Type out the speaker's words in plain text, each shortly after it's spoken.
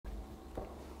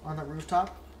On the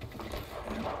rooftop.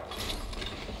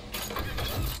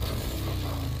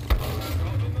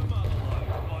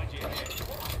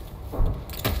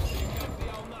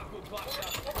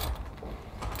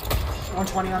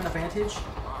 $120 on the vantage.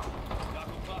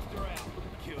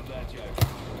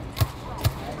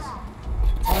 Nice.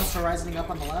 Almost horizoning up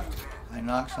on the left. I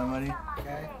knocked somebody.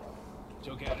 Okay.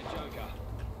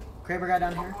 Kraber guy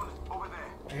down here.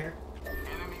 Right here.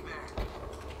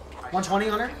 120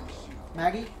 on her.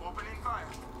 Maggie.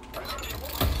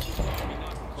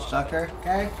 Stuck her.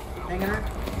 Okay. Hanging her.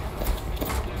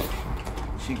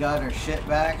 She got her shit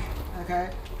back. Okay.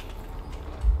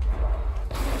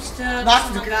 Still,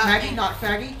 Knocked Maggie. Knocked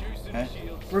Maggie. Okay.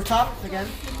 Rooftop again.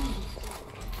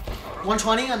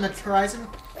 120 on the horizon.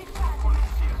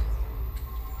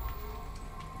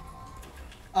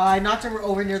 I knocked her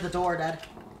over near the door, Dad.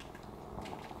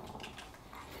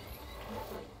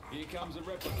 Here comes a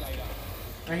replicator.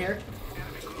 Right here.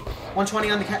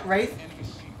 120 on the Wraith.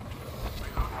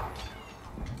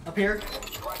 Up here.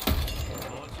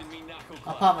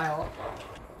 I'll pop my ult.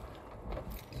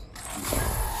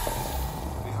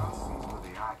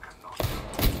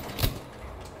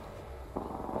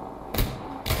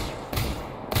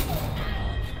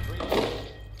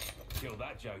 Kill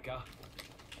that joker.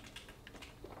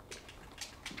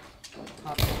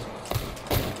 Pop.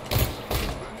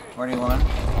 41.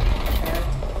 Okay.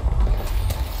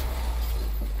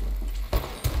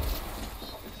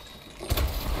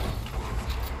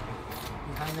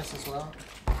 Behind us as well.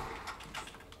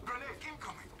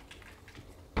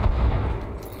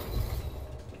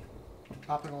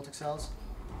 Popping ult cells.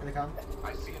 Here they come.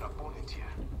 I see an opponent here.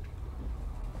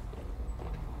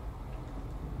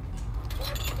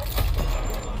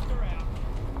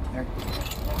 There.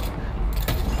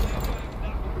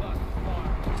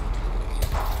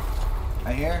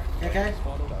 Right here. Okay.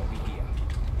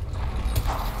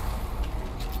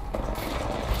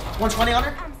 120 on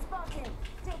her. I'm spotted.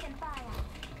 Taking fire.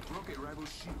 Rocket rifle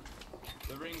shoot.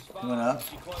 The ring's Going up.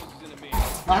 She closes in a minute.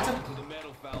 Knocked him. To the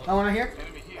metal fella. That one right here.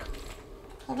 Enemy here.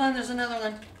 Hold on, there's another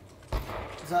one.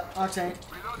 Is that Octane?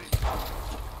 Reloading.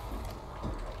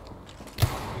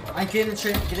 I didn't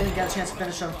get in and get a chance to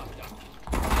finish him.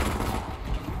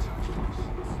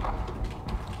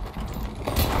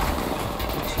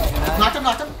 Knocked him,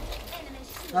 knocked him.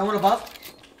 That one above.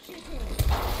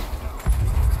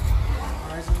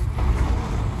 Horizon.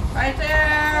 Right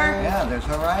there! Yeah, there's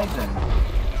Horizon.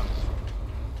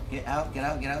 Get out, get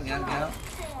out, get out, get out, get out.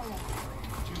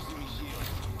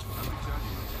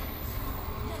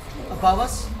 Above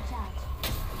us.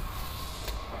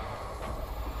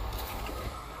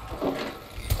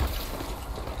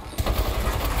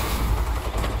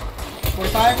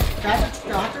 $45. Got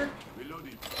doctor.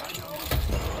 Reloading.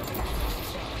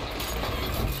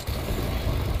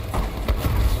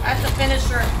 That's the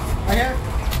finisher. Right here.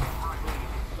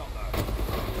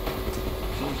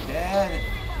 She's dead.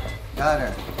 Got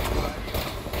her.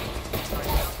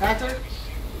 Doctor.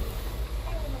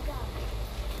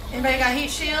 Anybody got heat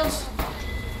shields?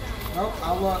 Nope,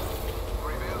 I'll look.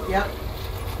 Yep.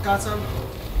 Got some.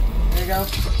 There you go.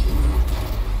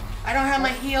 I don't have my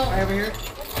heal. Right over here.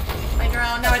 My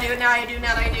drone. Now I do. Now I do.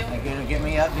 Now I do. Get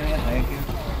me up, get me up. Thank you.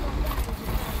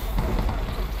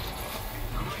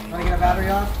 Want to get a battery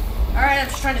off? Alright, I'm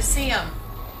just trying to see him.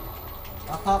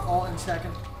 I'll pop ult in a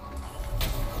second.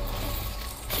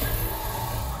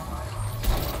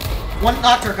 One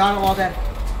knocked her, got him all dead.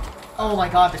 Oh my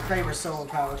god, the Kraber's so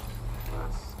overpowered.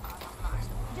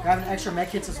 Grabbing extra med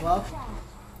kits as well.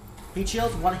 Heat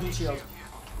shield, one heat shield.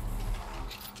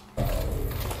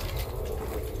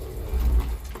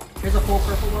 Here's a full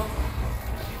purple one.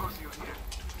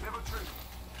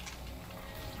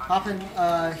 Popping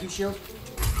heat shield.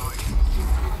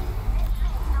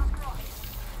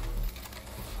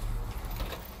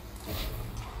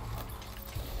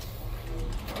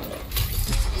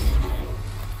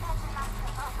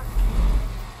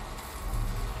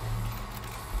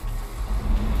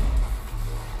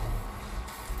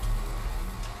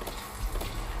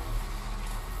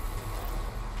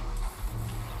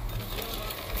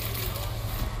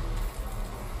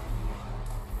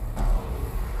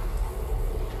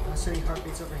 City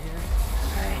heartbeats over here.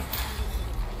 Alright.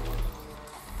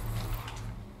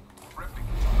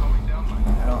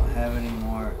 I don't have any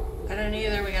more. I don't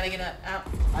either. We gotta get it out.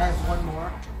 I have one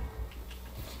more.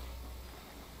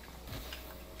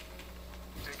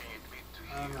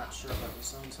 I'm not sure about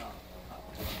this one's on.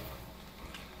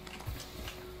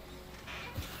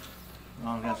 Oh,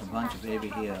 I've got a bunch of baby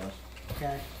heals.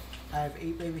 Okay. I have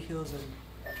 8 baby heals and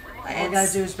I all had we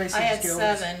gotta do is basically I had just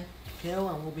 7. heal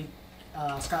and we'll be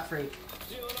scot-free.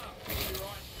 Seal it up. You'll be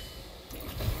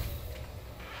right.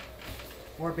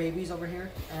 More babies over here,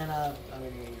 and I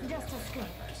mean, Just a scoop.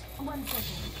 1 second.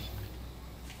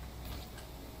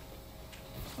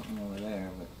 Something over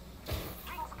there, but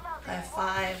I have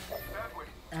 5.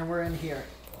 and we're in here.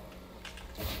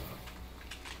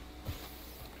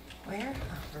 Where?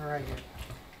 We're right here.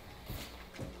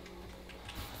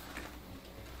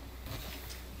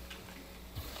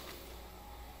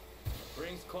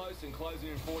 Rings close and closing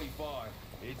in 45.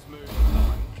 It's moving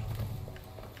time.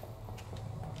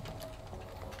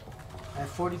 I have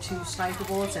 42 sniper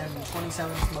bullets and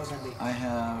 27 Mozambique. I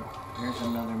have. Here's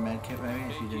another med kit, maybe,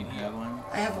 if you didn't have one.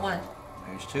 I have 1.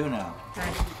 There's 2 now. Okay.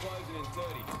 Closing in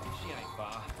 30. She ain't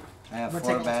far. I have I'm gonna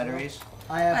 4 take batteries.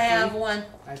 I have I have 3. 1.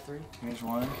 I have 3. Here's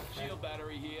 1. Shield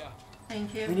battery here.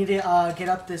 Thank We you. need to get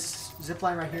up this zip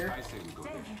line right here. I say we go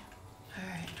there.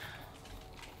 Alright.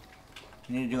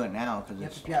 You need to do it now because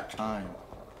Yep, it's yep. time.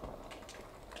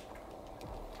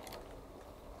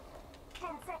 10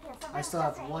 seconds. I still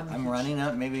have 1. I'm running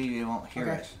up. Maybe you won't hear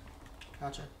Okay. us.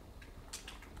 Gotcha.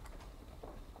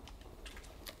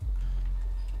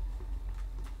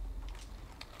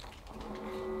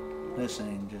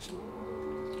 Listening, just.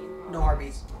 No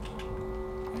heartbeats.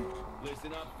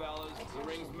 Listen up, fellas. The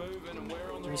ring's moving and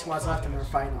we're on the 3 wrong squads side. left and we're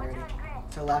fighting already.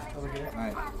 To the left over here.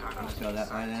 Alright, let's go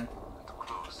that way then.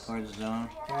 Towards the zone.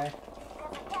 Okay.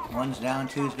 1's down,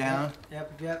 2's down.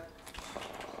 Yep.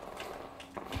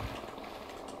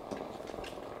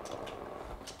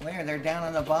 Where? They're down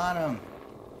on the bottom.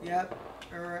 Yep.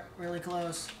 We're really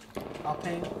close. I'll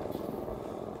ping.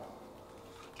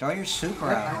 Throw your super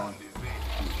out.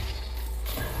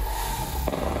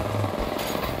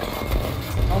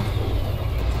 Oh.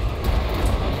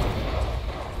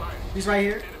 He's right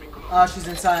here. She's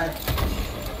inside.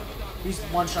 He's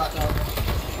 1 shot though.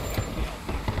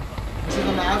 She's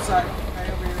on the outside. Right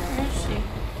over here. Where is she?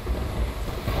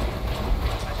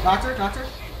 Doctor?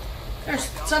 There's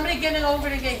somebody getting over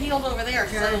to get healed over there,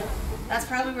 Okay. so that's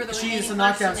probably where the She remaining is a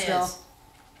knockdown person still. is.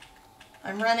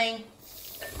 I'm running.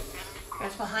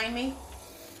 Guys behind me.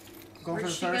 Going Where'd for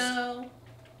the she thirst. go?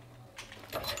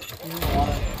 He's in the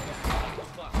water.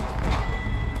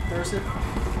 Thirsted.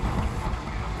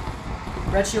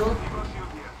 Red shield.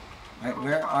 Alright,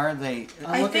 where are they? I'm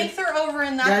I looking. think they're over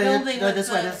in that Yeah, building no, with this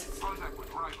the... way. This. Contact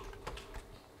with rival.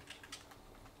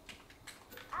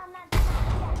 I'm not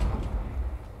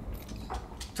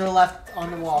To the left on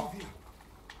the wall.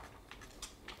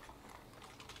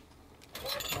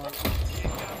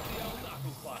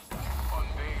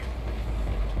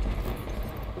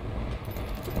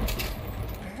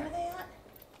 Where are they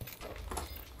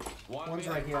at? One's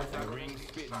right here. I The think. ring's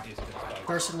spitting distance, though.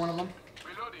 Thirsted, one of them.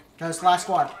 Reloading. That's last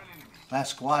squad.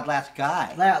 Last squad, last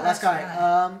guy. Last guy.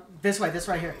 guy. This way. This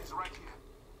right here. It's right here.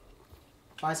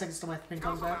 5 seconds till my ping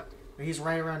comes back. But he's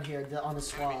right around here on the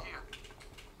swell. Here.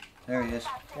 There he is.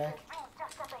 Okay.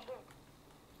 just up ahead.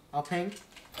 I'll ping.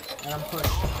 And I'm pushed.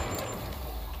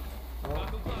 Oh,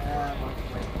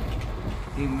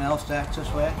 He mail stacks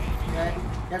this way. okay.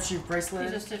 Yep, she He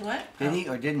braceleted. just did what? Did he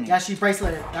or didn't he? Yeah, she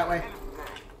braceleted. That way.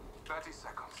 30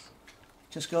 seconds.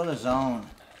 Just go to zone.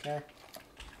 Okay.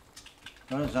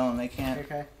 Go to zone. They can't.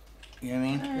 Okay. You know what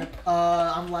I mean? Yep.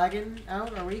 I'm lagging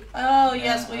out. Are we? Oh,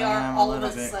 yes, we I are. am All a of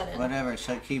little a bit. sudden. Whatever.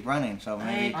 So keep running. So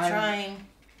maybe. I'm trying.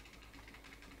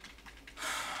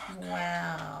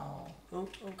 Wow. Oh,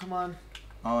 come on.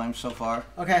 Oh, I'm so far.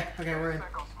 Okay, we're in.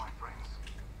 Seconds, my friends.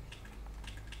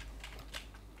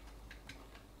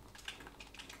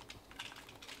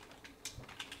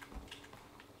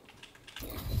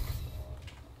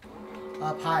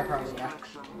 Up high, probably. Yeah.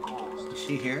 Is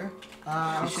she here?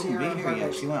 I don't She see shouldn't her be on here yet.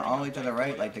 purpose. She went all the way to the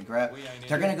right, like to grab.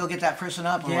 They're gonna go get that person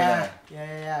up over Yeah.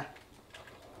 there. Yeah.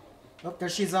 Oh, there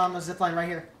she's on the zipline right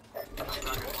here.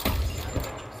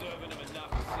 Serving him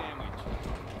enough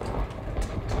sandwich.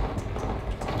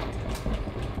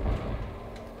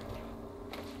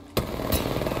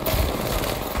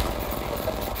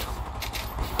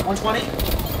 $120.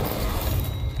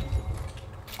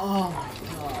 Oh my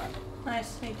god.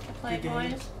 Nice to meet you, play, Good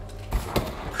game. boys.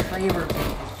 Kramer beat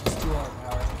is just too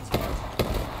overpowered.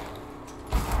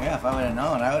 Yeah, if I would have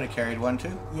known, I would have carried one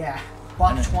too. Yeah.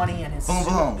 Buck 20 and it's Boom, so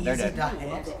boom, they're easy dead. to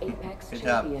hit. Good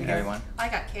job, everyone. I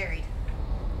got carried.